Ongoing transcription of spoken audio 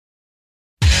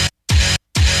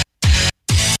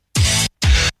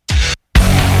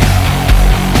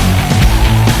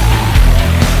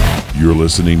You're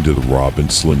listening to The Rob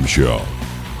and Slim Show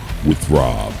with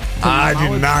Rob. I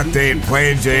do not date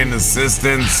plain Jane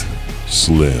assistants.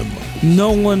 Slim.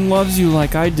 No one loves you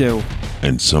like I do.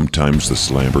 And sometimes the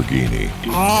Slamborghini.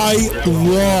 I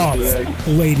love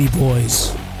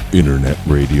ladyboys. Internet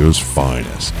radio's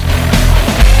finest.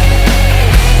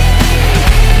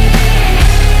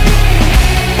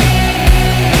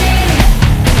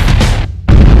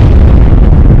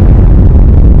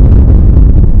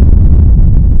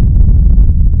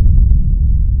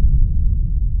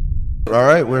 All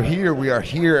right, we're here. We are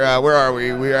here. Where are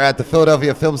we? We are at the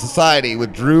Philadelphia Film Society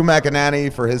with Drew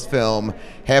McAnany for his film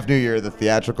Half New Year, the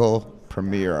theatrical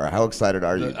premiere. How excited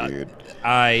are you, dude?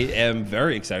 I am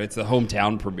very excited. It's the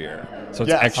hometown premiere, so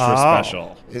it's extra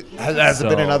special. Has it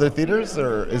been in other theaters,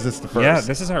 or is this the first? Yeah,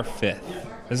 this is our fifth.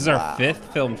 This is our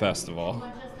fifth film festival.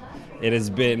 It has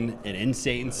been an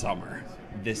insane summer.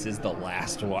 This is the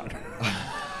last one.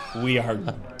 We are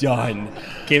done.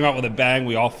 Came out with a bang.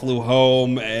 We all flew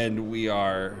home, and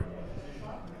we're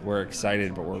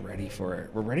excited, but we're ready for it.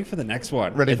 We're ready for the next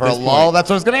one. Ready for a lull? That's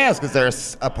what I was going to ask. Is there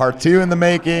a part 2 in the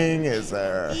making? Is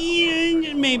there?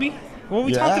 Yeah, maybe. Well,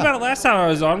 we talked about it last time I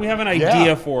was on. We have an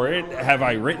idea for it. Have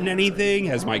I written anything?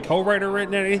 Has my co-writer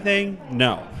written anything?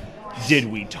 No.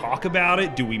 Did we talk about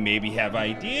it? Do we maybe have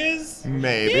ideas?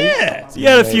 Maybe. Yeah. You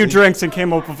had a few drinks and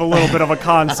came up with a little bit of a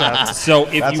concept. So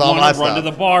if you want to run to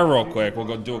the bar real quick, we'll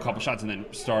go do a couple shots and then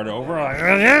start over.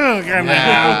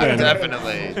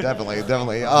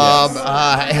 Definitely.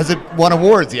 Has it won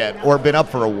awards yet, or been up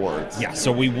for awards? Yeah.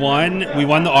 So we won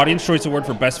the Audience Choice Award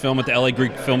for Best Film at the LA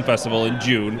Greek Film Festival in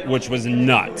June, which was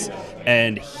nuts.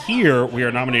 And here we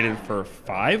are nominated for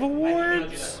 5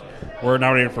 awards. We're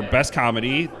nominated for Best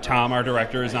Comedy. Tom, our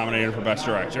director, is nominated for Best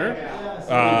Director.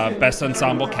 Best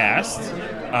Ensemble Cast.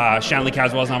 Shanley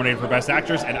Caswell is nominated for Best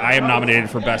Actress, and I am nominated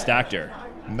for Best Actor.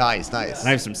 Nice. And I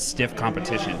have some stiff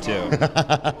competition, too.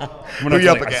 Who are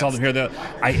you up against? I saw them here.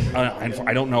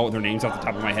 I don't know their names off the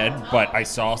top of my head, but I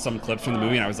saw some clips from the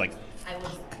movie, and I was like,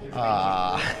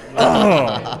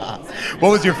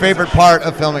 What was your favorite part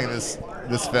of filming this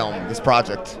film, this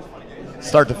project?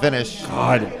 Start to finish.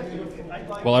 God.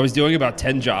 Well, I was doing about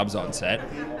 10 jobs on set.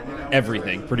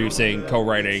 Everything. Producing,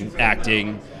 co-writing,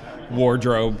 acting,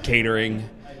 wardrobe, catering,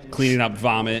 cleaning up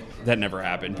vomit. That never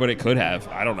happened, but it could have.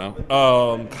 I don't know.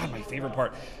 God, my favorite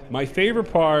part. My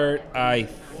favorite part, I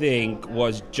think,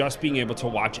 was just being able to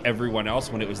watch everyone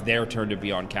else when it was their turn to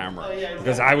be on camera.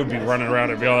 Because I would be running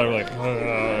around and be all like,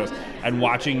 ugh, and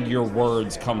watching your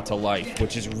words come to life,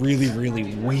 which is really,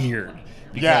 really weird.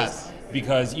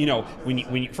 Because when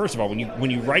you first of all, when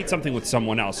you write something with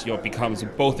someone else, it becomes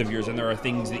both of yours, and there are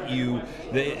things that you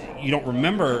don't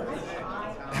remember.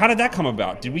 How did that come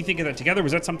about? Did we think of that together?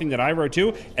 Was that something that I wrote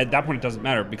too? At that point, it doesn't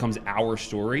matter. It becomes our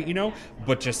story,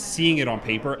 But just seeing it on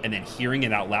paper and then hearing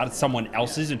it out loud, it's someone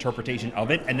else's interpretation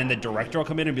of it, and then the director will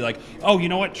come in and be like, "Oh, you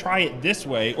know what? Try it this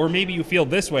way," or maybe you feel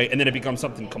this way, and then it becomes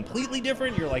something completely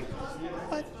different. You're like,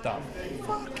 "What the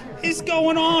fuck is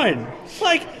going on?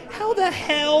 Like, how the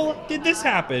hell did this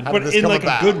happen?" But in like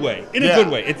a good way. In a good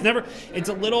way. It's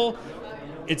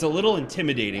a little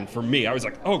intimidating for me. I was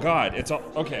like, "Oh God, it's all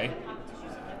okay.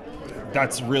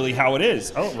 That's really how it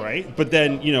is." Oh, right. But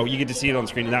then, you get to see it on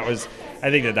screen, and I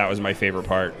think that was my favorite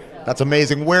part. That's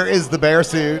amazing. Where is the bear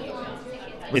suit?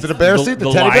 Was it a bear suit?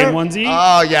 The teddy lion bear? onesie?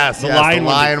 Oh, yes. The lion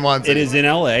onesie. It is in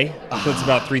LA, so it's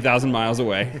about 3,000 miles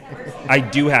away. I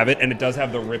do have it, and it does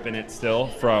have the rip in it still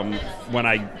from when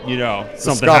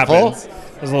something happens.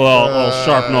 There's a little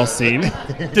sharp-nose scene.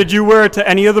 Did you wear it to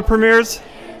any of the premieres?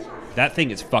 That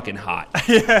thing is fucking hot.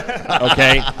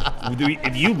 Okay?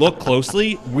 If you look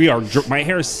closely, my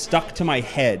hair is stuck to my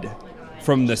head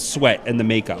from the sweat and the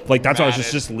makeup. Like, that's why I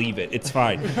was just leave it. It's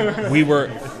fine. We were,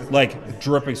 like,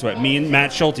 dripping sweat. Me and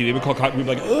Matt Schulte, we'd be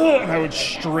like, ugh, and I would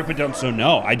strip it down. So,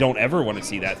 no, I don't ever want to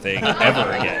see that thing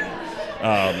ever again.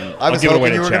 I was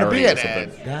hoping you were going to be in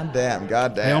it. God damn.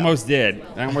 I almost did.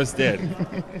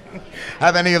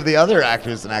 Have any of the other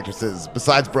actors and actresses,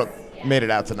 besides Brooke, made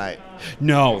it out tonight?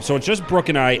 No, so it's just Brooke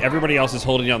and I. Everybody else is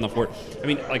holding down the fort. I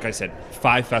mean, like I said,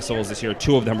 5 festivals this year.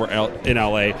 2 of them were in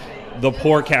LA. The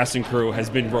poor cast and crew has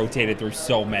been rotated through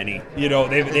so many.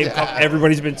 They've come,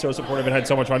 everybody's been so supportive and had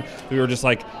so much fun. We were just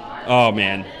like, oh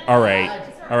man, all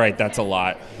right, that's a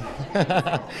lot.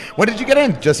 When did you get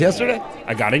in? Just yesterday?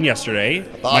 I got in yesterday.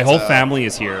 My whole family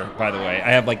is here, by the way.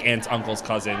 I have like aunts, uncles,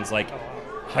 cousins, like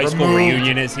high school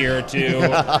reunion is here too.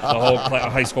 The whole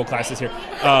high school class is here.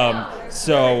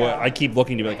 So I keep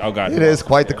looking to be like, oh god, it is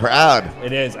quite the crowd.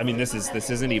 It is. I mean, this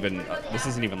isn't even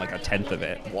like a tenth of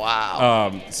it.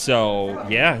 Wow. So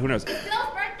yeah, who knows?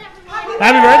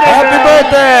 Happy birthday! Happy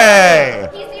birthday!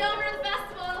 He's the owner of the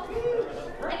festival.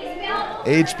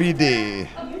 HBD.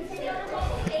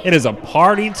 It is a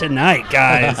party tonight,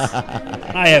 guys.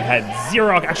 I have had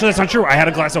zero. Actually, that's not true. I had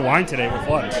a glass of wine today with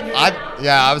lunch.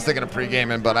 I was thinking of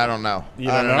pre-gaming, but I don't know. You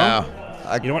don't know?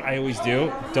 I You know what I always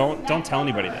do? Don't tell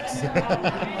anybody this.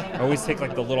 I always take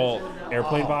like the little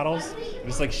airplane bottles,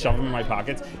 just like shove them in my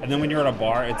pockets, and then when you're at a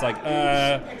bar, it's like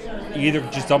you either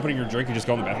just dump it in your drink or just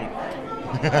go in the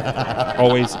bathroom.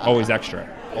 Always extra.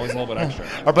 Always a little bit extra.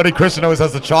 Our buddy Christian always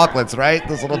has the chocolates, right?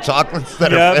 Those little chocolates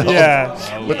that are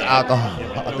filled with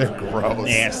alcohol. They're gross.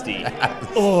 Nasty.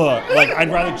 Ugh. Like,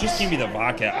 I'd rather just give me the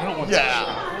vodka. I don't want the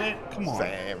chocolate. Come on.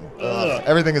 Same.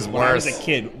 Everything is When I was worse. a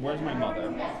kid, where's my mother?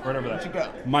 Right over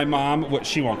there. My mom,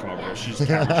 she won't come over here. She's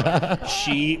a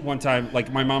She, one time,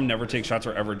 like, my mom never takes shots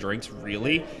or ever drinks,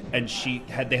 really. And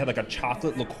they had like a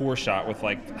chocolate liqueur shot with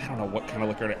like, I don't know what kind of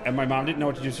liquor in it. And my mom didn't know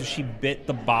what to do, so she bit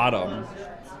the bottom.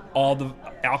 All the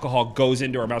alcohol goes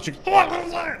into her mouth. She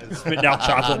spitting out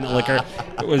chocolate and the liquor.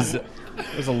 It was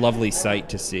a lovely sight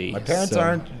to see. My parents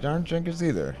aren't drinkers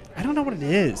either. I don't know what it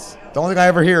is. The only thing I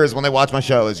ever hear is when they watch my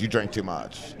show is you drink too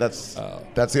much. That's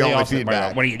the only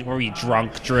feedback. Were you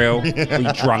drunk, Drew? Were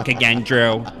you drunk again,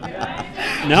 Drew?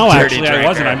 No, actually, I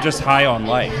wasn't. I'm just high on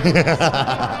life.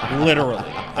 Literally.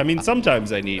 I mean,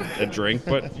 sometimes I need a drink,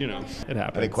 but, it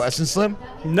happens. Any questions, Slim?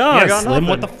 No, Yeah, I got Slim, nothing.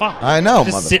 what the fuck? I know,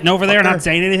 Just sitting over there not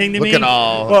saying anything to me? Looking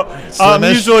all Well, I'm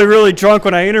Slimish. usually really drunk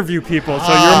when I interview people, so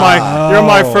you're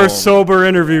my first sober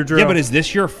interview, Drew. Yeah, but is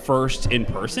this your first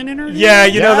in-person interview? Yeah,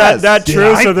 you know Yes. that Did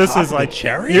true. I So this pop is the like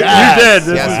cherry? You Yes, did.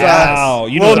 This yes, is yes. Wow,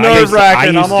 you well, know that I used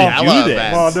nerve-wracking. to I'm all, do love this.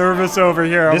 that. all nervous over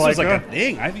here. This I'm was like like, a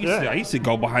thing. I used to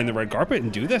go behind the red carpet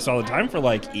and do this all the time for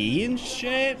like E and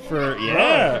shit. Nice.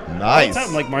 All the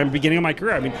time. Like my beginning of my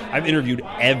career. I mean, I've interviewed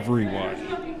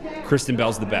everyone. Kristen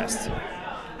Bell's the best,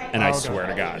 and I swear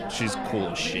to God, she's cool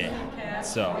as shit.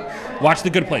 So, watch The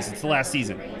Good Place. It's the last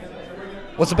season.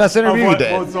 What's the best interview you what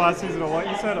did? was the last season of what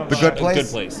you said? The Good Place? Good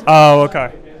Place. Oh,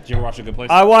 okay. Did you ever watch The Good Place?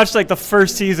 I watched like the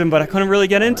first season, but I couldn't really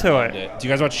get into it. Do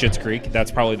you guys watch Schitt's Creek?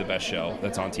 That's probably the best show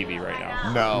that's on TV right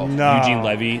now. No. No. Eugene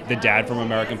Levy, the dad from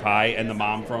American Pie, and the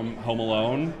mom from Home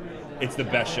Alone. It's the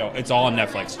best show. It's all on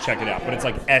Netflix. Check it out. But it's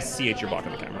like SCH, you're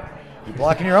blocking the camera. You're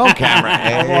blocking your own camera.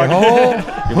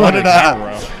 What Blocking the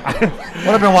camera,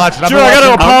 bro. I've been watching? Drew, I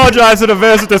gotta apologize in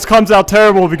advance if this comes out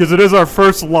terrible because it is our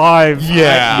first live.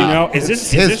 Yeah. Is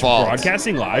It's this his fault.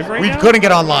 broadcasting live right We now? couldn't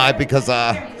get on live because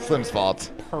Slim's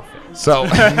fault. Perfect. So we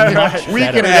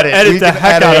can edit. Edit We the can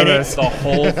heck out of edit. this. The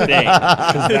whole thing.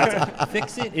 'Cause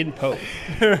fix it in post.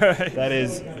 That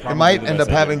is. It might end up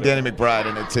having Danny McBride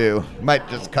in it too. Might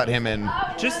just cut him in.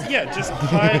 Just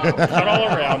cut all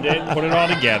around it, put it all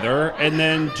together, and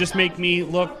then just make me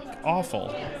look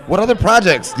awful. What other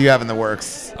projects do you have in the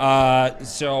works?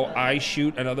 So I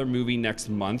shoot another movie next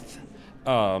month.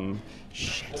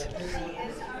 Shit.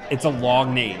 It's a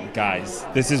long name, guys.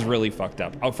 This is really fucked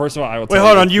up. First of all, I will tell Wait, you.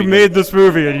 hold on. You made this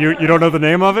movie and you don't know the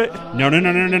name of it?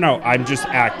 No. I'm just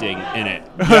acting in it.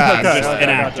 Yeah, I'm just an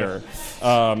actor.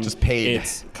 Just paid.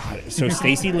 So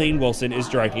Stacey Lane Wilson is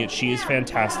directing it. She is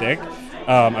fantastic.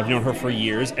 I've known her for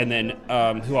years. And then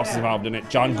who else is involved in it?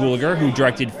 John Gulager, who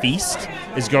directed Feast,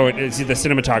 is the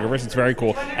cinematographer. So it's very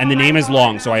cool. And the name is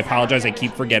long, so I apologize. I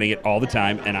keep forgetting it all the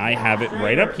time. And I have it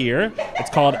right up here. It's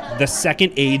called The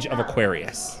Second Age of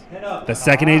Aquarius. The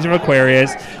Second Age of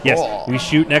Aquarius. Yes, we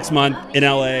shoot next month in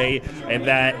LA,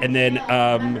 and then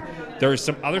there's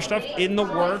some other stuff in the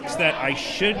works that I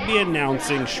should be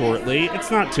announcing shortly. It's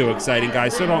not too exciting,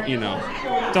 guys, so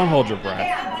don't hold your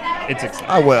breath. It's exciting.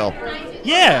 I will.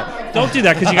 Yeah, don't do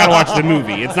that because you got to watch the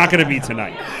movie. It's not going to be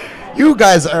tonight. You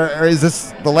guys is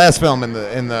this the last film in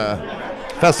the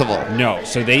festival? No,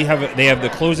 so they have the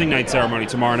closing night ceremony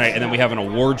tomorrow night, and then we have an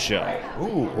award show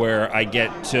where I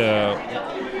get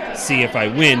to see if I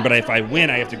win. But if I win,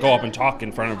 I have to go up and talk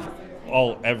in front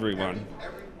of everyone.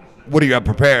 What do you have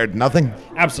prepared? Nothing?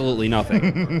 Absolutely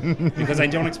nothing, because I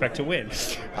don't expect to win.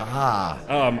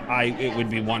 It would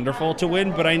be wonderful to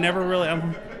win, but I'm not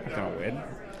gonna win.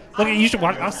 Look, you should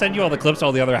watch. I'll send you all the clips,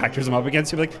 all the other actors I'm up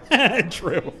against. You'll be like,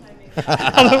 true. Was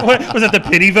that the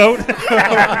pity vote?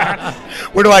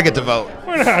 Where do I get to vote?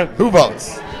 Who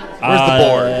votes?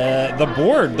 Where's the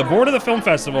board? The board of the film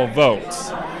festival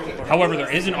votes. However, there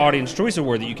is an Audience Choice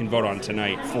Award that you can vote on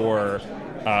tonight for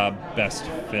best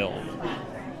film.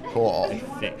 Cool. I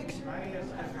think.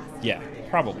 Yeah,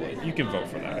 probably. You can vote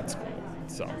for that. It's cool.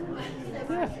 So,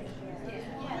 yeah.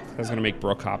 I was gonna make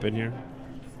Brooke hop in here.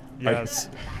 Yes.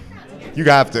 You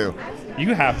have to.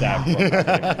 You have to have Brooke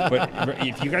hop in. But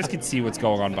if you guys could see what's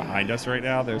going on behind us right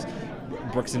now, there's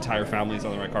Brooke's entire family's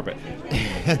on the red carpet.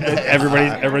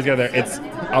 Everybody's got there. It's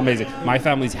amazing. My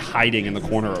family's hiding in the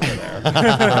corner over there.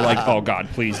 They're like, oh God,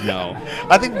 please no.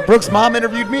 I think Brooke's mom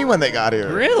interviewed me when they got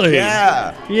here. Really?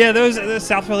 Yeah. Yeah, those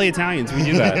South Philly Italians. We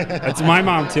do that. It's my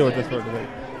mom too at this point.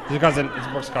 It's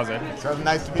Brooke's cousin. So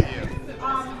nice to meet you.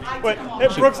 Wait, hey,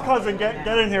 Brooke's cousin, get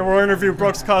in here. We'll interview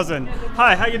Brooke's cousin.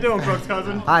 Hi, how you doing, Brooke's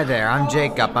cousin? Hi there, I'm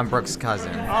Jacob. I'm Brooke's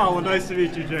cousin. Oh, well, nice to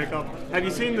meet you, Jacob. Have you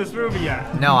seen this movie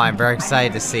yet? No, I'm very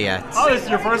excited to see it. Oh, this is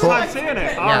your first time seeing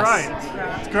it. All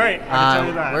right. It's great. I can tell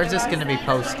you that. Where's this going to be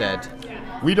posted?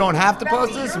 We don't have to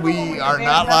post this. We are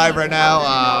not live right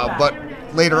now, but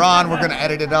later on we're going to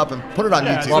edit it up and put it on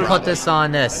YouTube. We'll put this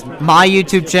on this. My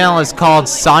YouTube channel is called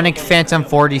Sonic Phantom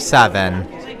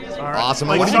 47. Awesome.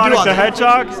 Like what do you Sonic do on the there?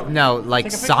 Hedgehog? No,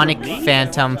 like Sonic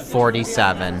Phantom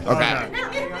 47. Okay.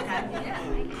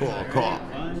 Cool.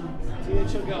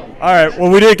 All right. Well,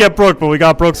 we didn't get Brooke, but we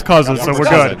got Brooke's cousin, so we're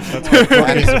good. That's good. Brooke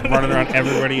is running around.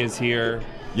 Everybody is here.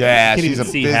 Yeah, Can't she's even a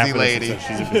see busy half of this lady. stuff.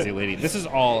 She's a busy lady. This is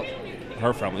all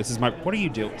her family. This is my. What are you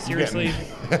doing? Seriously,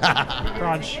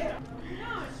 Raj?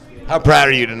 How proud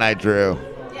are you tonight, Drew?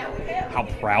 How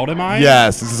proud am I?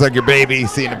 Yes, this is like your baby,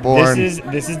 seeing it born.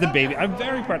 This is the baby. I'm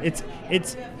very proud. It's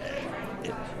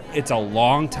a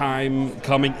long time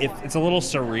coming. It's a little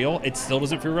surreal. It still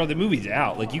doesn't feel real. The movie's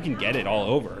out. Like, you can get it all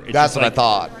over. It's That's just what like, I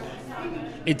thought.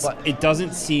 It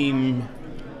doesn't seem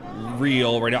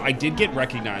real right now. I did get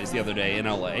recognized the other day in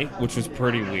LA, which was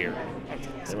pretty weird.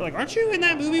 They were like, "Aren't you in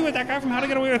that movie with that guy from How to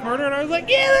Get Away with Murder?" And I was like,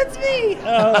 "Yeah, that's me."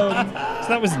 So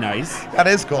that was nice. That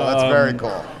is cool. That's very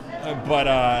cool. But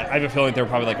I have a feeling they were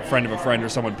probably like a friend of a friend or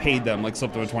someone paid them, like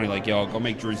slipped them a 20, like, "Yo, go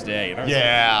make Drew's day." And I was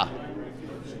Yeah.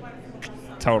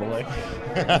 like, totally.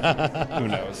 Who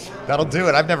knows? That'll do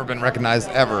it. I've never been recognized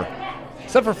ever,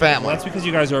 except for family. Well, that's because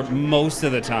you guys are most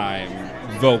of the time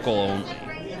vocal only.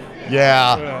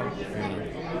 Yeah.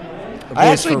 I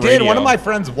Voice actually for did. One radio. of my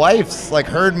friend's wives like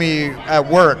heard me at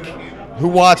work, who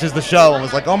watches the show, and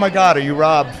was like, "Oh my God, are you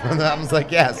Rob?" And I was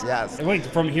like, "Yes." Wait,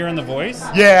 from hearing the voice?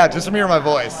 Yeah, just from hearing my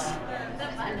voice.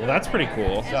 Well, that's pretty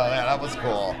cool. So yeah, that was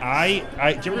cool.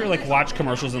 Do you ever like watch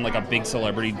commercials and like a big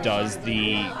celebrity does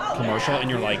the commercial and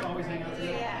you're like,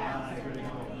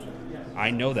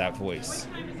 I know that voice.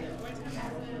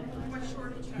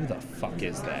 Who the fuck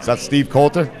is that? Is that Steve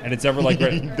Coulter? And it's ever like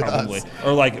He probably does.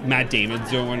 or like Matt Damon's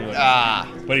doing one,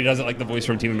 like, but he does it like the voice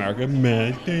from Team America,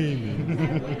 Matt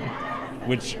Damon,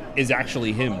 which is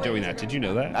actually him doing that. Did you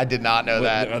know that? I did not know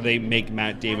that. They make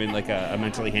Matt Damon like a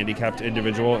mentally handicapped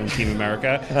individual in Team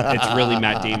America. It's really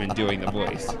Matt Damon doing the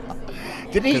voice.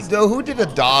 Did he? Who did a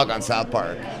dog on South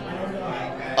Park?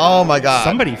 Oh my God!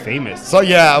 Somebody famous. So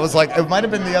yeah, I was like, it might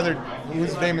have been the other.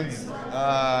 Who's Damon's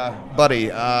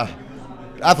buddy?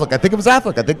 Affleck. I think it was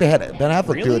Affleck. I think they had Ben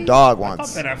Affleck do a dog once.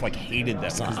 I thought Ben Affleck hated them.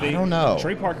 Because I don't know.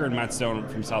 Trey Parker and Matt Stone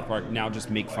from South Park now just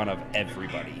make fun of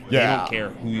everybody. Yeah. They don't care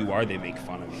who you are, they make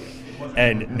fun of you.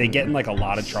 And they get in like a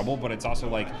lot of trouble, but it's also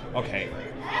like, okay,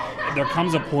 there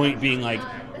comes a point being like,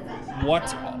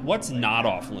 what's not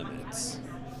off limits?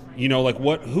 You know, like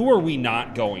who are we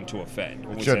not going to offend?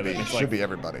 when we say Should be. that? It's Should like, be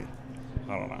everybody.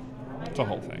 I don't know. It's a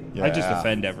whole thing. I just Yeah.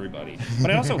 offend everybody.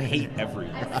 But I also hate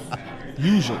everyone.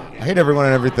 Usually. I hate everyone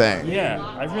and everything. Yeah,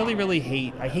 I really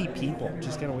hate people.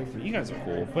 Just get away from you. You guys are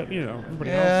cool, but you know,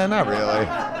 everybody Yeah, else. not really.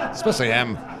 Especially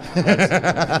him.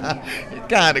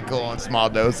 Kind of cool in small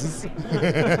doses.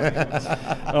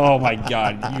 Oh my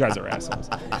God, you guys are assholes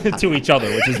to each other,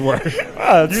 which is worse.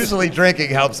 Usually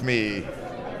drinking helps me.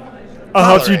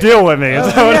 Helps you deal with me. Is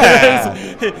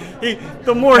that what it is?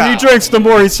 The more he drinks, the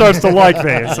more he starts to like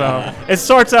me. So it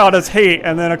starts out as hate,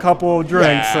 and then a couple of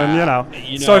drinks, and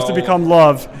it starts to become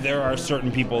love. There are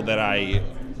certain people that I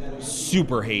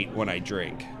super hate when I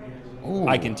drink. Ooh.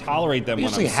 I can tolerate them when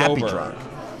Usually I'm happy sober. drunk.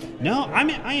 No,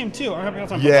 I am too. I'm happy all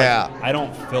the time. Yeah. But like, I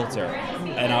don't filter,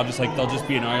 and I'll just like they'll just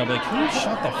be annoying. I'll be like, can you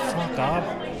shut the fuck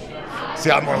up?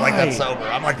 See, I'm more like that Right. sober.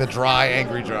 I'm like the dry,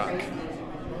 angry drunk.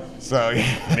 So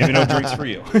yeah. Maybe no drinks for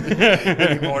you.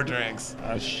 Maybe more drinks.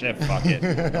 Oh shit, fuck it.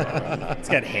 Let's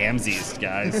get hamsies,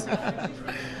 guys.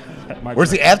 Where's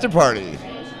the after party?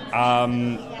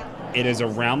 It is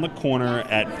around the corner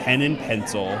at Pen and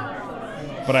Pencil,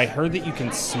 but I heard that you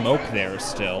can smoke there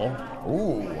still,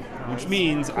 Ooh. which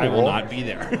means I will not be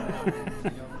there.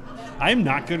 I am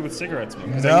not good with cigarette smoke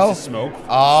because I No? used to smoke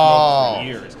for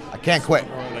years. I can't quit.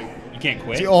 Like, you can't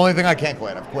quit. It's the only thing I can't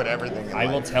quit. I've quit everything in I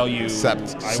will life tell you. except I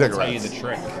will tell you cigarettes. the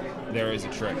trick. There is a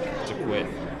trick to quit,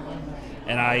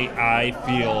 and I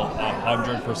feel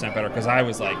 100% better because I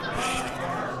was like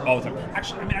all the time.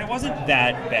 Actually, I mean, I wasn't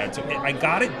that bad. So I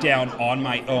got it down on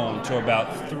my own to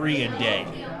about 3 a day.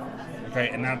 Okay,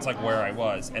 and that's like where I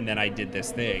was. And then I did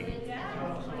this thing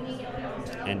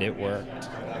and it worked.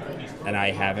 And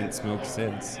I haven't smoked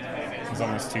since. It was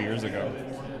almost 2 years ago.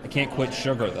 I can't quit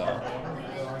sugar, though.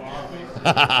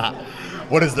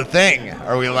 What is the thing?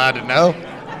 Are we allowed to know?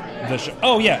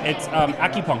 Oh, yeah, it's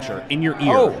acupuncture in your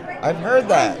ear. Oh, I've heard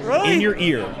that. Really? In your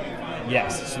ear.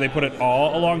 Yes. So they put it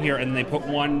all along here, and they put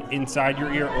one inside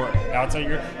your ear or outside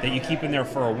your ear that you keep in there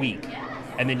for a week,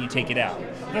 and then you take it out.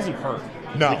 It doesn't hurt.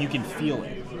 No. But you can feel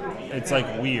it. It's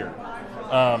like weird.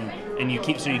 And you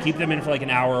keep them in for like an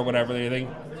hour or whatever.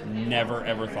 Never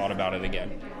ever thought about it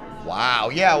again. Wow.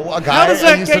 Yeah, well, a How guy does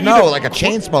I that used get to you know, to- like a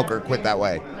chain smoker, quit that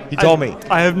way. He told me.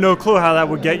 I have no clue how that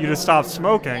would get you to stop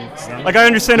smoking. Like, I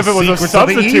understand if it was a Secrets of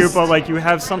the substitute, East. but like you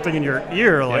have something in your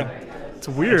ear, like it's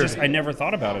weird. I never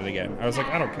thought about it again. I was like,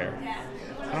 I don't care.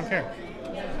 I'm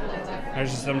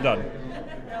done.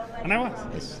 And I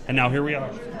was. And now here we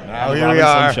are. Now The here we Robin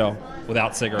are. Slim Show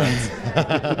without cigarettes.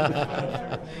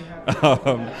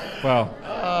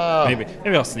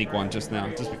 Maybe I'll sneak one just now,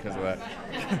 just because of that.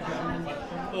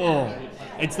 Oh,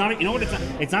 it's not. You know what?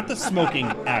 It's not the smoking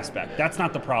aspect. That's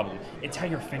not the problem. It's how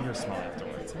your fingers smell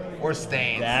afterwards. Or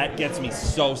stains. That gets me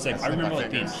so sick. I remember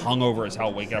like being hungover as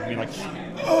hell, waking up and being like,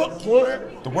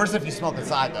 The worst if you smoke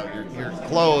inside, though. Your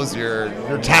clothes, your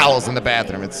towels in the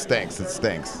bathroom. It stinks. It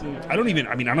stinks. I don't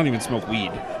even smoke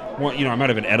weed. Well, I might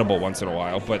have an edible once in a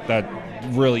while, but that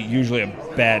really usually a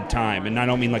bad time. And I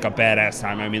don't mean like a badass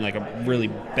time. I mean like a really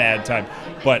bad time.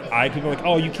 But people are like,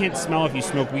 oh, you can't smell if you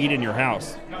smoke weed in your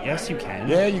house. Yes, you can.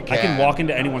 Yeah, you can. I can walk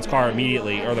into anyone's car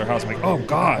immediately or their house. I'm like, oh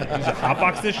God, you just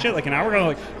hotbox this shit like an hour ago.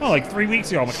 Like, oh, like 3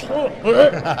 weeks ago. I'm like, oh.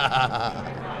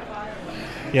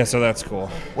 Yeah, so that's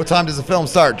cool. What time does the film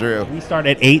start, Drew? We start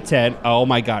at 8:10. Oh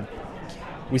my God.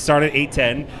 We start at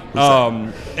 8:10.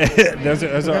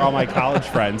 Those are all my college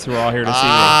friends who are all here to see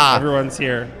me. Everyone's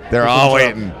here. They're all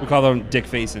waiting. We call them Dick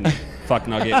Face and Fuck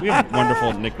Nugget. We have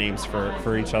wonderful nicknames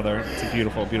for each other. It's a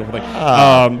beautiful, beautiful thing.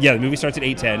 The movie starts at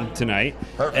 8:10 tonight.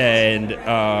 Perfect. And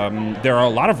there are a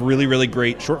lot of really, really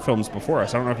great short films before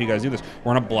us. I don't know if you guys do this.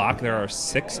 We're on a block. There are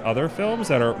 6 other films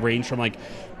that range from like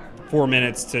 4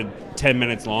 minutes to 10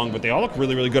 minutes long, but they all look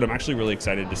really, really good. I'm actually really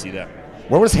excited to see them.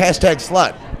 Where was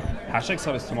 #Slut?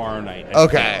 #Slut is tomorrow night.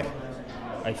 Okay.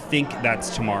 I think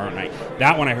that's tomorrow night.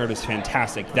 That one I heard is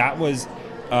fantastic. That was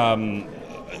one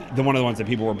of the ones that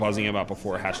people were buzzing about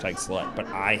before #Slut, but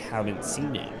I haven't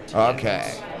seen it.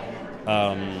 Okay.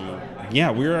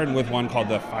 We're in with one called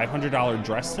The $500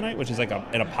 Dress tonight, which is like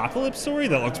an apocalypse story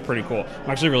that looks pretty cool. I'm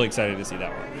actually really excited to see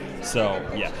that one. So,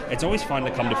 yeah, it's always fun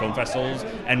to come to film festivals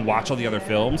and watch all the other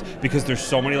films because there's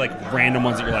so many like random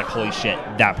ones that you're like, holy shit,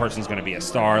 that person's going to be a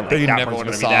star. Like, That you that never person's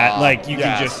would've going to be that. saw. Like, you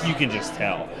Yes. can just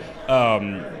tell.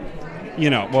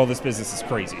 This business is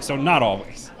crazy. So not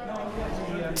always.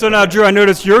 So now, Drew, I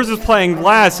noticed yours is playing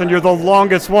last, and you're the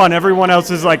longest one. Everyone else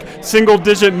is like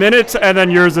single-digit minutes, and then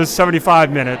yours is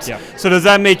 75 minutes. Yeah. So does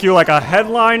that make you like a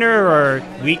headliner, or?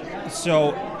 I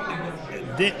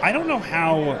don't know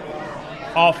how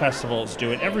all festivals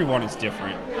do it. Everyone is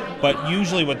different. But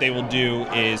usually what they will do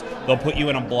is they'll put you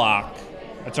in a block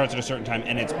that starts at a certain time,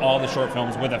 and it's all the short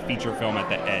films with a feature film at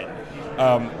the end.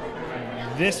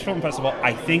 This film festival,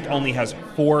 I think, only has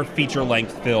 4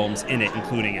 feature-length films in it,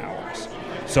 including ours.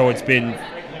 So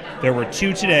there were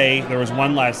 2 today, there was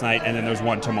 1 last night, and then there's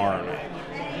 1 tomorrow night.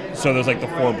 So there's like the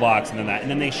 4 blocks and then that.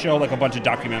 And then they show like a bunch of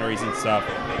documentaries and stuff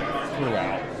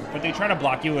throughout. But they try to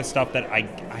block you with stuff that I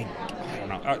don't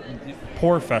know.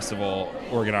 Poor festival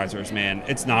organizers, man.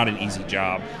 It's not an easy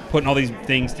job. Putting all these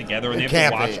things together and they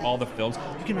have to watch all the films.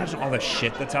 You can imagine all the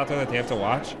shit that's out there that they have to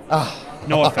watch.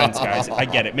 No offense, guys. I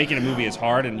get it. Making a movie is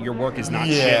hard and your work is not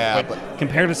shit. But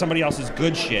compared to somebody else's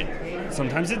good shit,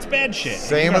 sometimes it's bad shit.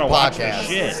 Same with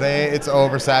podcasts. Say it's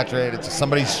oversaturated. It's just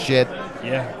somebody's shit.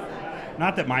 Yeah.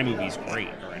 Not that my movie's great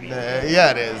or anything.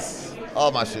 Yeah, it is.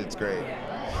 All my shit's great.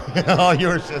 All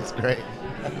your shit's great.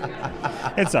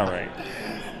 It's all right.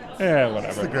 Yeah, whatever.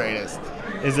 It's the greatest.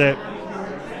 Is it?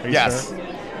 Are you Yes. sure?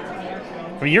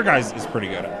 I mean, your guys is pretty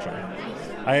good, actually.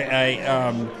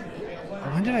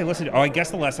 When did I listen to? Oh, I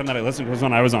guess the last time that I listened was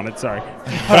when I was on it. Sorry.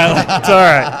 It's all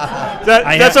right.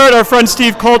 That's all right. Our friend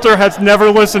Steve Coulter has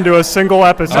never listened to a single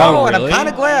episode. No, and really? I'm kind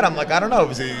of glad. I'm like, I don't know.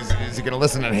 Is he going to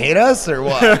listen and hate us or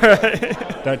what?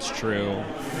 That's true.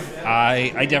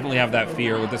 I definitely have that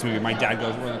fear with this movie. My dad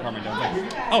goes, we're in the car, my dad's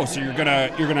like, oh, so you're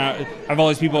gonna have all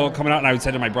these people coming out, and I would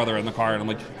say to my brother in the car, and I'm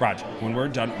like, Raj, when we're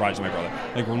done, Raj is my brother,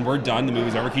 like when we're done, the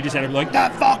movie's over, can you just have to be like,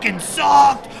 that fucking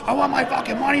sucked, I want my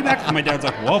fucking money back. And my dad's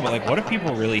like, whoa, but like, what if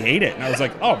people really hate it? And I was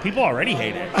like, oh, people already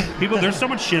hate it. There's so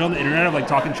much shit on the internet of like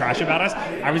talking trash about us.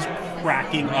 I was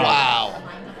cracking up. Wow.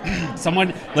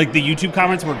 someone like the YouTube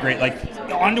comments were great. Like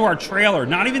onto our trailer,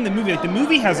 not even the movie. Like the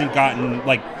movie hasn't gotten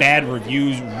like bad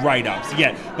reviews, write-ups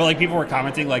yet, but like people were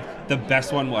commenting. Like the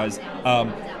best one was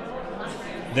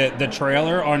the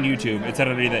trailer on YouTube. It said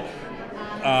underneath it,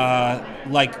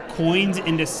 like coins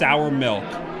into sour milk,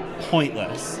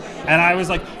 pointless. And I was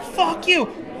like, "Fuck you."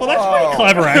 Well, that's pretty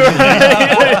clever,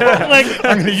 actually. Like,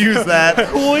 I'm gonna use that.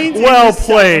 Coins. Well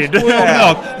played.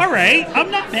 Milk. All right,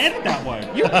 I'm not mad at that one.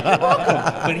 You're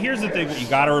welcome. But here's the thing: what you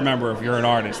got to remember if you're an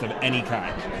artist of any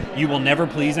kind, you will never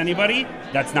please anybody.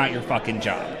 That's not your fucking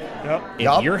job. Yep.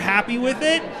 If you're happy with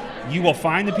it, you will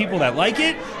find the people that like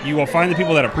it. You will find the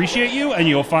people that appreciate you, and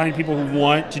you will find people who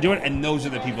want to do it. And those are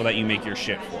the people that you make your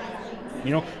shit for.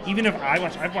 You know, even if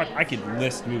I could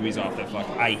list movies off that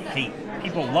I hate.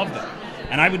 People love them.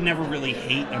 And I would never really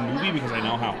hate a movie because I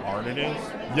know how hard it is.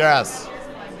 Yes.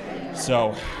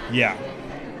 So, yeah.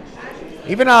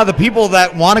 Even the people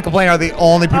that want to complain are the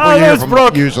only people you hear there's from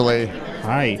Brooke. usually.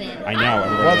 Hi. I know.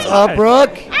 Everybody What's knows. up,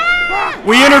 Brooke?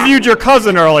 We interviewed your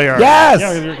cousin earlier. Yes.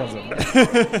 Yeah, your cousin.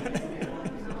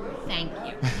 Thank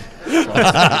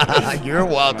you. You're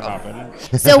welcome.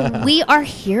 So we are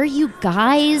here, you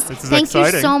guys. This is Thank you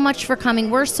exciting. so much for coming.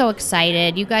 We're so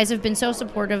excited. You guys have been so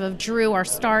supportive of Drew, our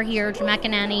star here, Drew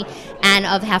McAnany, and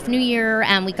of Half New Year.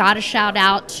 And we got a shout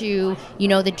out to,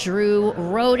 that Drew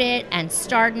wrote it and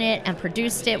starred in it and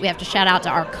produced it. We have to shout out to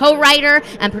our co-writer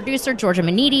and producer, Georgia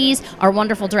Manides, our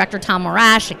wonderful director, Tom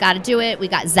Morash. Got to do it. We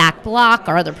got Zach Block,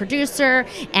 our other producer,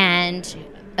 and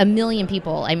a million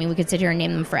people. I mean, we could sit here and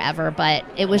name them forever, but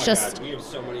it was just... God, we have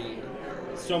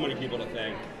so many people to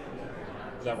thank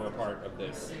that were a part of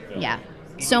this film. Yeah.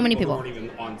 Even So many people. who weren't even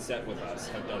on set with us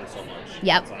have done so much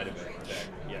Yep. outside of it.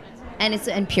 Yeah.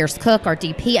 And Pierce Cook, our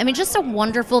DP. I mean, just a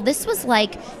wonderful. This was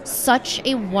like such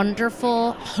a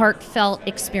wonderful, heartfelt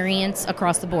experience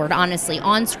across the board. Honestly,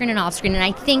 on screen and off screen, and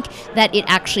I think that it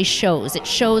actually shows. It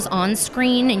shows on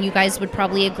screen, and you guys would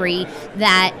probably agree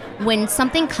that when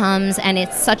something comes and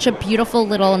it's such a beautiful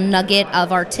little nugget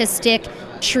of artistic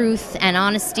truth and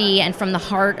honesty and from the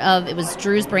heart of, it was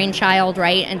Drew's brainchild,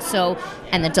 right? And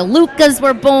the DeLucas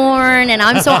were born, and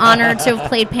I'm so honored to have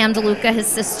played Pam DeLuca, his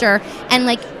sister. And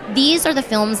like, these are the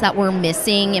films that we're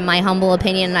missing, in my humble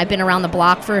opinion. And I've been around the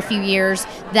block for a few years,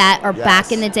 that are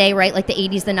back in the day, right? Like the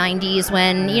 80s, the 90s,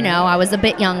 when, I was a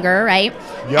bit younger, right?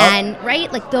 Yep. And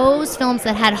right, like those films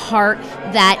that had heart,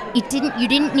 that you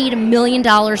didn't need $1 million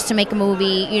to make a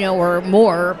movie, or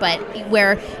more, but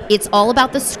where it's all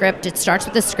about the script. It starts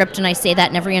with the script, and I say that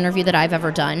in every interview that I've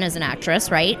ever done as an actress,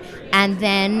 right? And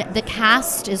then the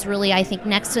cast is really, I think,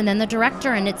 next, and then the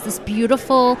director, and it's this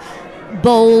beautiful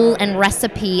bowl and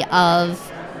recipe of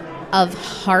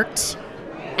heart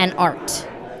and art.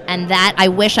 And that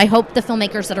I hope the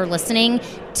filmmakers that are listening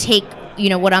take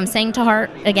what I'm saying to heart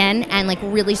again, and like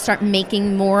really start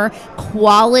making more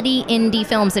quality indie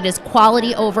films. It is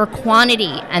quality over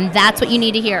quantity, and that's what you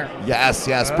need to hear. Yes.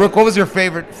 Brooke, what was your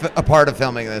favorite part of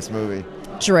filming this movie?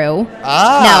 Drew.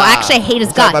 Ah. No, actually, I hate his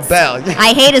I'm talking guts. about Belle.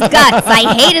 I hate his guts.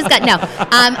 I hate his guts. No.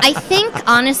 I think,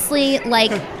 honestly,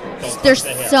 like, there's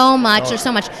so much. There's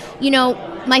so much.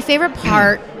 My favorite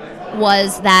part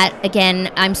was that, again,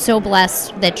 I'm so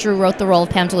blessed that Drew wrote the role of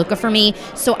Pam DeLuca for me.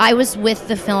 So I was with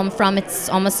the film from its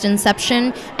almost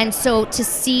inception. And so to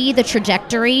see the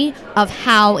trajectory of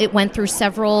how it went through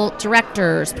several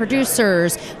directors,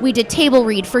 producers, we did table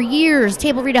read for years,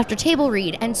 table read after table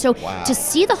read. And so to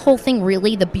see the whole thing,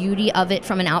 really, the beauty of it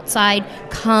from an outside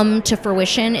come to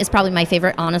fruition is probably my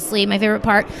favorite, honestly, my favorite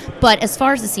part. But as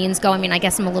far as the scenes go, I mean, I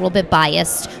guess I'm a little bit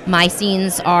biased. My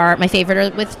favorite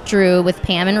are with Drew, with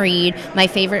Pam and Reed. My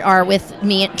favorite are with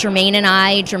me, Jermaine and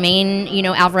I. Jermaine,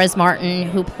 Alvarez Martin,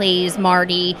 who plays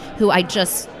Marty, who I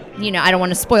just, I don't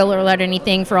want to spoiler alert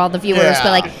anything for all the viewers,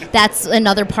 but like, that's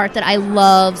another part that I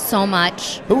love so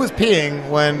much. Who was peeing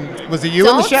was it you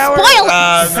in the Don't shower? spoil it.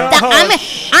 No. Stop. I'm gonna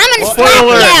slap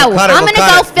Spoiler. you. We'll cut it, I'm we'll gonna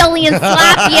cut go it. Philly and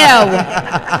slap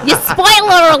you. You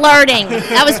spoiler alerting.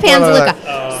 That was Pam Spoiler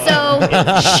DeLuca.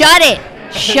 So shut it.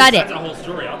 Shut That's it. a whole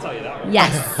story. I'll tell you that one.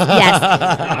 Yes.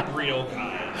 Not real.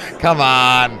 Come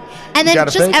on. And You then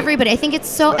gotta just fake it. everybody. I think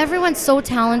everyone's so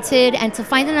talented, and to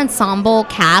find an ensemble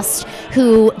cast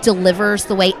who delivers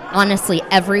the way, honestly,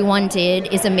 everyone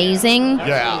did is amazing.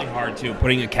 Yeah. It's really hard too,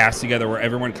 putting a cast together where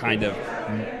everyone kind of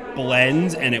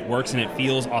blends and it works and it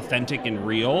feels authentic and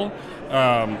real.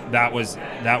 That was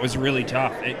really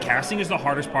tough. Casting is the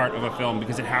hardest part of a film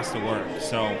because it has to work.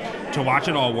 So to watch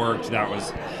it all work, it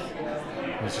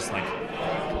was just like.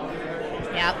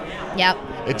 Yep.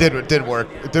 It did work.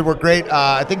 It did work great.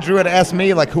 I think Drew had asked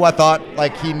me like who I thought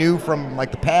like he knew from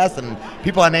like the past, and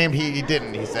people I named he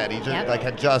didn't. He said he just like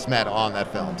had just met on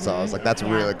that film. So I was like, that's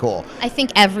really cool. I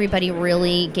think everybody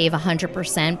really gave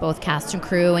 100%, both cast and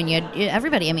crew, and you had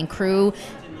everybody. I mean, crew.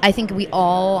 I think we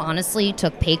all honestly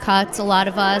took pay cuts, a lot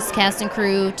of us, cast and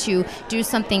crew, to do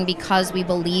something because we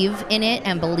believe in it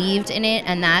and believed in it,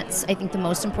 and that's, I think, the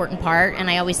most important part. And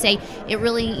I always say, it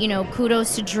really,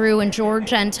 kudos to Drew and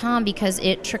Georgia and Tom, because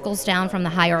it trickles down from the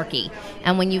hierarchy.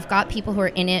 And when you've got people who are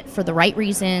in it for the right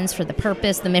reasons, for the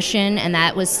purpose, the mission, and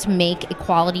that was to make a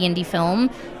quality indie film,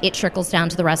 it trickles down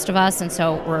to the rest of us, and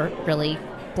so we're really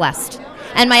blessed.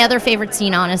 And my other favorite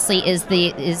scene, honestly, is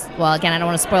well, again, I don't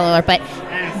want to spoil it, but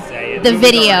the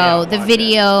video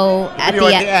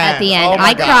at the end.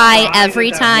 I cry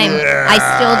every time. Yeah.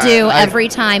 I still do every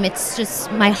time. It's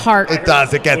just my heart. It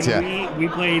does. It gets you. When we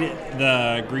played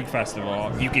the Greek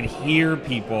festival, you could hear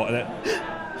people.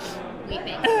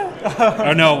 Weeping.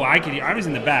 Oh no, I was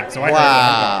in the back, so I heard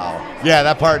Wow. Yeah,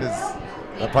 that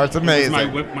part's amazing.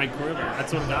 My quiver.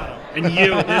 That's what got him. And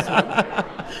you, this one.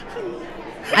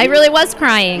 I really was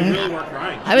crying. You really were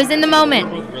crying. I was in the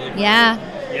moment. Really Yeah.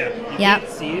 Yeah. You Yep. can't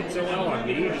see it so well on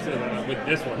me, just with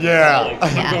this one. Yeah.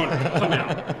 I'm going, come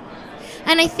out.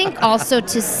 And I think also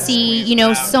to see,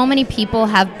 so many people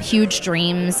have huge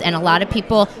dreams, and a lot of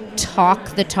people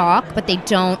talk the talk, but they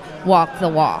don't walk the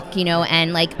walk,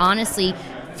 and like, honestly,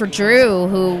 for Drew,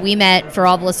 who we met, for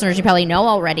all the listeners you probably know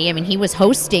already, I mean, he was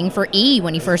hosting for E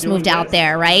when he first moved out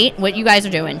there, right? What you guys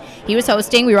are doing. He was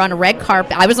hosting. We were on a red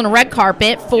carpet. I was on a red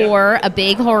carpet for a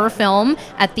big horror film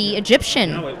at the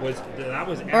Egyptian. No, that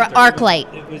was or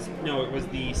ArcLight. It was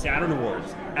the Saturn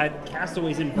Awards at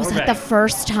Castaways in Burbank. Was that the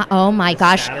first time? Oh my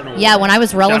gosh. Saturn Yeah, when I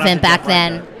was Awards. relevant back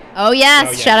then. Oh yes,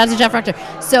 Oh, yeah. shout out to Jeff Rector.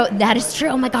 So that is true.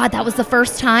 Oh my God, that was the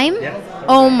first time. Yeah.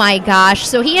 Oh my gosh.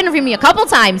 So he interviewed me a couple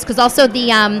times, because also the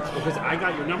Because I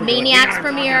got your number. Maniacs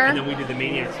premiere. And then we did the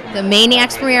Maniacs premiere. The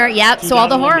Maniacs premiere. Yep. So all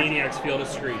the 2001 horror. Maniacs Field of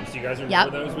Screams. You guys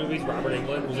remember those movies? Robert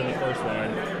Englund was in the first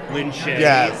one. Lynn Shay.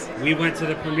 Yes. We went to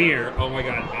the premiere. Oh my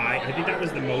God. I think that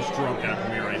was the most drunk at a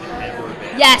premiere I've ever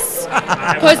been. Yes.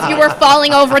 Because you were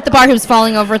falling over at the bar. He was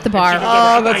falling over at the bar.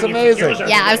 Oh, that's amazing.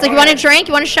 Yeah, I was like, you want a drink?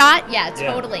 You want a shot? Yeah,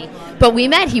 totally. But we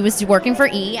met. He was working for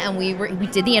E, and we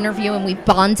did the interview, and we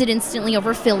bonded instantly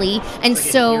over Philly. And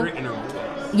so,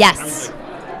 yes,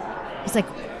 he's like,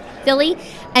 Philly.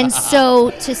 And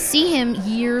so to see him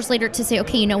years later, to say,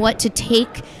 okay, you know what, to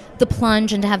take the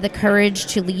plunge and to have the courage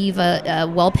to leave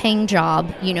a well-paying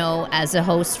job, as a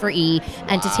host for E,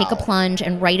 and to take a plunge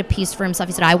and write a piece for himself.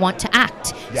 He said, I want to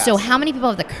act. Yes. So how many people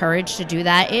have the courage to do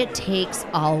that? It takes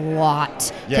a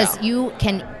lot, because you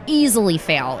can easily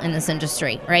fail in this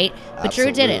industry, right? But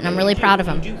Drew did it, and I'm really proud of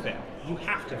him. You do fail. You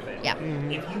have to fail. Yeah.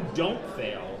 If you don't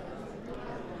fail,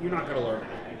 you're not going to learn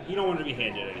anything. You don't want to be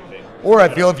handed anything. Or I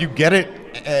feel if you get it,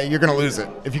 you're gonna lose it.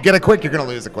 If you get it quick, you're gonna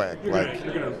lose it quick. You're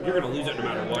gonna lose it no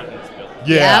matter what in this build.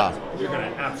 Yeah. Yep. You're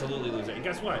gonna absolutely lose it. And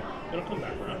guess what? It'll come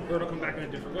back around, or it'll come back in a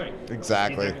different way.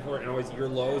 Exactly. And always your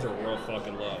lows are real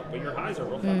fucking low, but your highs are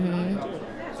real fucking high too.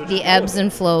 So The ebbs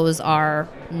and flows are,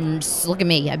 look at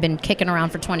me, I've been kicking around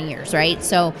for 20 years, right?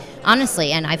 So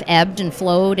honestly, and I've ebbed and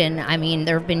flowed, and I mean,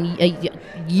 there have been a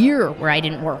year where I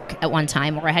didn't work at one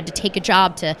time, or I had to take a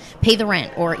job to pay the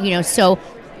rent, or, so,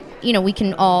 we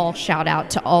can all shout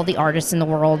out to all the artists in the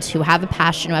world who have a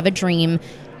passion, who have a dream.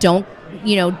 Don't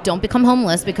become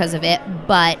homeless because of it,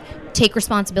 but take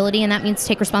responsibility, and that means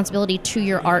take responsibility to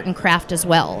your art and craft as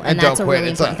well. And that's don't a quit. really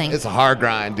important thing. It's a hard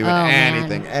grind doing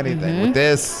anything with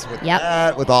this, with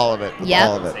that, with all of it, with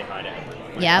all of it. say hi to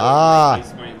everyone. Yep.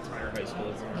 Ah. My entire high school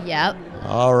is Yep.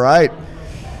 All right.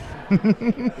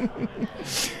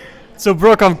 So,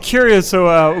 Brooke, I'm curious.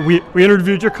 So, we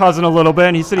interviewed your cousin a little bit,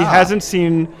 and he said he hasn't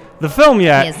seen the film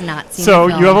yet. He has not seen So, the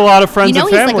film. you have a lot of friends and he's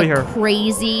family like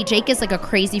here. Jake is like a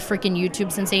crazy freaking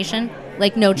YouTube sensation.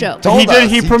 Like, no joke. Told He did.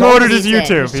 us. He He promoted told his He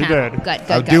YouTube. his He channel. did. Good.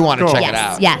 I do want to Cool. check yes, it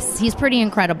out. Yes, he's pretty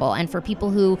incredible. And for people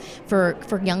who, for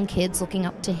young kids looking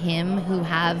up to him who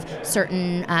have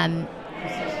certain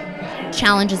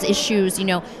challenges, issues,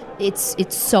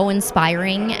 it's so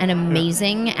inspiring and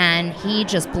amazing, and he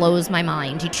just blows my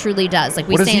mind. He truly does. Like,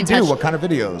 we What does stay he in do? touch. What kind of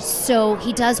videos? So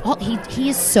he does. He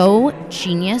is so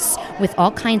genius with all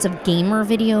kinds of gamer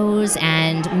videos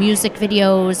and music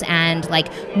videos and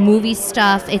like movie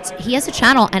stuff. He has a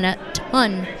channel and a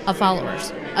ton of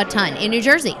followers. A ton in New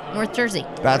Jersey, North Jersey.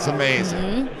 That's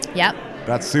amazing. Yep.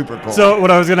 That's super cool. So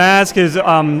what I was going to ask is,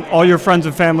 all your friends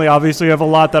and family, obviously you have a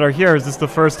lot that are here. Is this the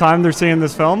first time they're seeing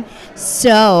this film?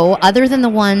 So, other than the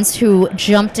ones who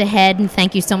jumped ahead, and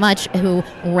thank you so much, who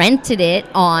rented it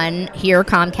on here,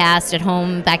 Comcast, at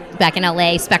home, back in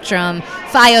LA, Spectrum,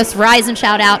 Fios, Verizon,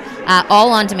 shout out,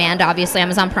 all on demand, obviously,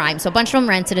 Amazon Prime. So a bunch of them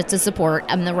rented it to support,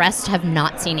 and the rest have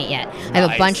not seen it yet. I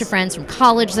have a bunch of friends from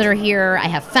college that are here. I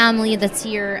have family that's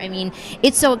here. I mean,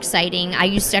 it's so exciting. I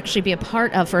used to actually be a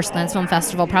part of First Glance Film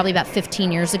Festival probably about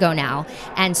 15 years ago now.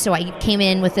 And so I came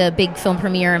in with a big film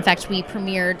premiere. In fact, we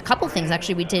premiered a couple things,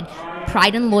 actually. We did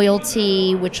Pride and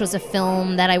Loyalty, which was a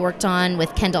film that I worked on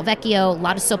with Ken Del Vecchio, a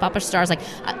lot of soap opera stars like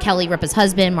Kelly Ripa's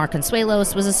husband, Mark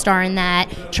Consuelos was a star in that.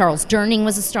 Charles Durning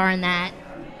was a star in that.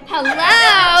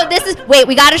 Hello, wait,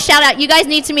 we got to shout out. You guys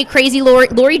need to meet Crazy Lori,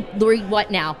 what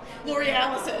now?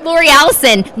 Lori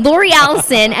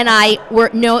Allison and I were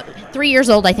 3 years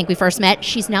old, I think we first met.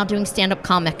 She's now doing stand-up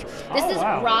comic. This is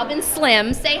Robin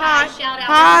Slim. Say hi, shout out.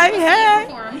 Hi,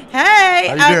 hey.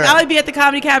 How you doing? I'll be at the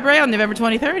Comedy Cabaret on November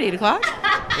 23rd, 8 o'clock.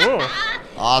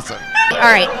 Awesome. All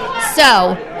right,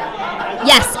 so,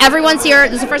 yes, everyone's here.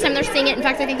 This is the first time they're seeing it. In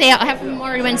fact, I think they have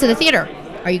already went to the theater.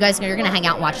 Are you guys you're going to hang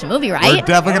out and watch the movie, right? We're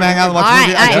definitely going to hang out and watch the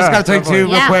movie. I just got to take two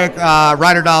real quick.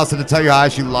 Ryder Dawson to tell you how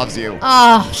she loves you.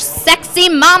 Oh, sexy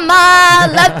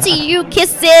mama. Love to you.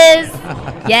 Kisses.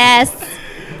 Yes.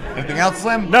 Anything else,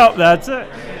 Slim? No, that's it.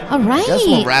 All right. Guess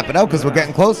we'll wrap it up because we're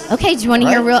getting close. Okay, do you want to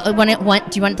hear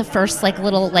do you want the first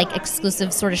little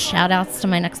exclusive sort of shout outs to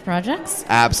my next projects?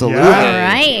 Absolutely. All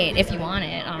right, if you want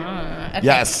it. Okay.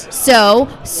 Yes. So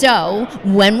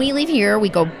when we leave here, we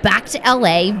go back to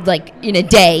LA in a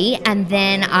day, and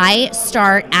then I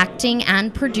start acting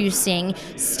and producing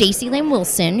Stacey Lane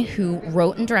Wilson, who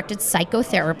wrote and directed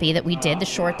Psychotherapy that we did, the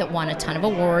short that won a ton of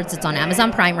awards. It's on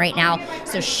Amazon Prime right now.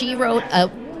 So she wrote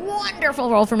a wonderful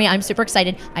role for me. I'm super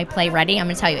excited. I play, ready? I'm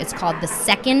going to tell you. It's called The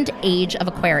Second Age of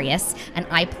Aquarius, and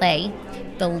I play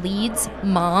the lead's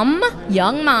mom,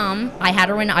 young mom. I had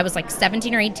her when I was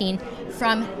 17 or 18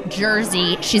 from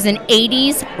Jersey. She's an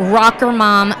 80s rocker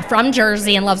mom from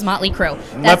Jersey and loves Motley Crue.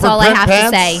 That's all I have to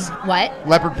say. What?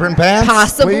 Leopard print pants?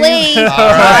 Possibly.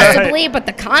 Possibly, but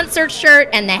the concert shirt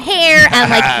and the hair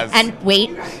and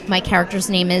wait, my character's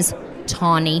name is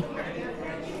Tawny.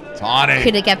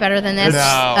 Could it get better than this?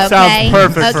 No. Okay. Sounds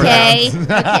perfect for Okay.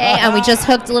 And we just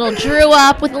hooked little Drew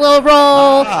up with a little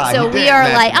role. So we are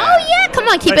come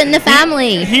on, keep it in the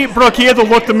family. Brooke, he had to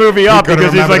look the movie up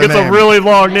because he's like, it's a really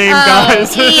long name,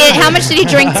 guys. How much did he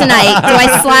drink tonight? Do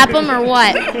I slap him or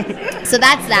what? So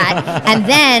that's that. And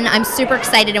then I'm super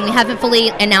excited, and we haven't fully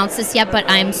announced this yet, but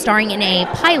I'm starring in a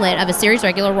pilot of a series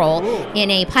regular role in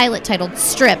a pilot titled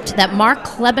Stripped that Mark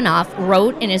Klebanoff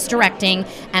wrote and is directing,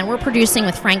 and we're producing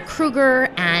with Frank Kruger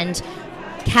and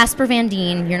Casper Van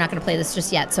Dien. You're not going to play this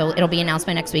just yet, so it'll be announced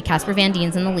by next week. Casper Van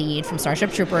Dien's in the lead from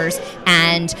Starship Troopers,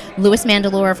 and Louis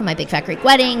Mandylor from My Big Fat Greek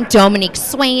Wedding, Dominique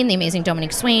Swain, the amazing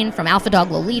Dominique Swain from Alpha Dog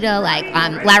Lolita,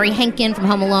 Larry Henkin from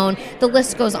Home Alone. The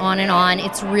list goes on and on.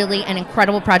 It's really an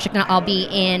incredible project, and I'll be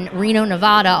in Reno,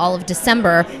 Nevada all of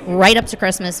December, right up to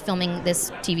Christmas, filming this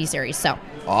TV series. So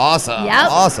awesome. Yep.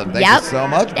 Awesome. Thank you so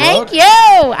much, Brooke. Thank you.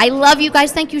 I love you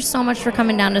guys. Thank you so much for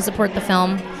coming down to support the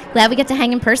film. Glad we get to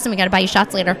hang in person. We got to buy you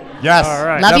shots later. Yes. All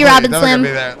right. Love you, Robin Slim.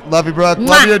 Love you, Brooke. Mwah.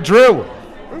 Love you, Drew.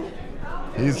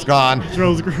 He's gone.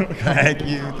 Drew's great.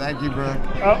 Thank you, Brooke.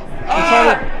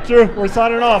 Drew, we're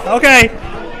signing off. Okay.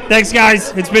 Thanks,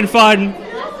 guys. It's been fun.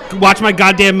 Watch my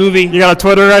goddamn movie. You got a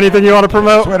Twitter or anything you want to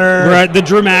promote? Twitter. We're at the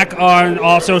Drew Mac on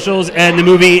all socials, and the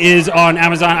movie is on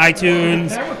Amazon,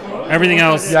 iTunes, everything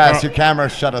else. Yes, your camera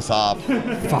shut us off.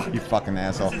 Fuck. You fucking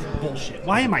asshole. Bullshit.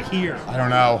 Why am I here? I don't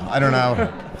know.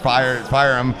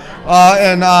 Fire him.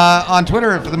 And on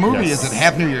Twitter for the movie, is it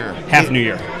Half New Year? Half New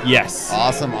Year. Yes.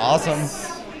 Awesome. Half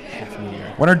New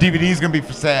Year. When are DVDs going to be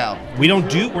for sale? We're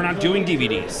not doing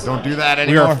DVDs. Don't do that We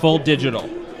anymore. are full digital.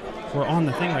 We're on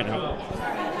the thing right now.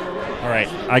 All right,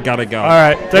 I gotta go. All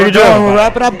right, thank you, Drew. We'll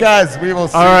wrap it up, guys. We will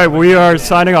see. All right, we are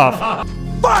signing off.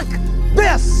 Fuck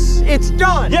this! It's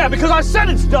done! Yeah, because I said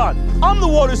it's done! I'm the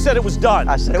one who said it was done.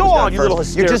 I said it was done first. You little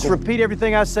hysterical. You just repeat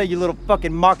everything I say, you little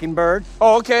fucking mockingbird.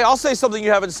 Oh, okay, I'll say something you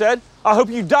haven't said. I hope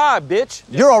you die, bitch.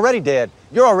 You're already dead.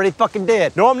 You're already fucking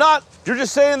dead. No, I'm not. You're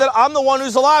just saying that I'm the one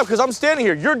who's alive because I'm standing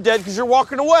here. You're dead because you're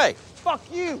walking away. Fuck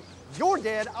you. You're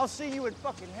dead. I'll see you in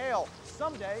fucking hell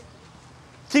someday.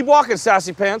 Keep walking,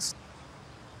 sassy pants.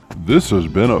 This has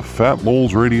been a Fat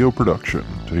Moles Radio production.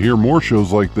 To hear more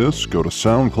shows like this, go to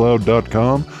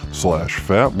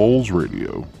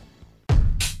soundcloud.com/fatmolesradio.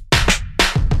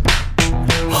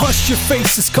 Hush Hush Your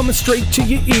Face is coming straight to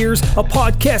your ears. A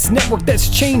podcast network that's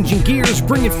changing gears,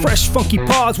 bringing fresh funky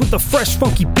pods with a fresh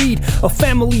funky beat. A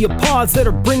family of pods that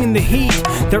are bringing the heat.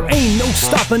 There ain't no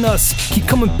stopping us. Keep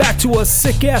coming back to us,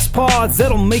 sick ass pods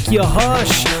that'll make you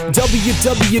hush.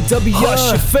 www. Hush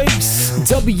Your Face.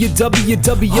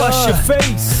 www. Hush Your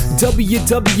Face.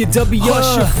 www.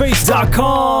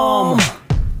 HushYourFace.com.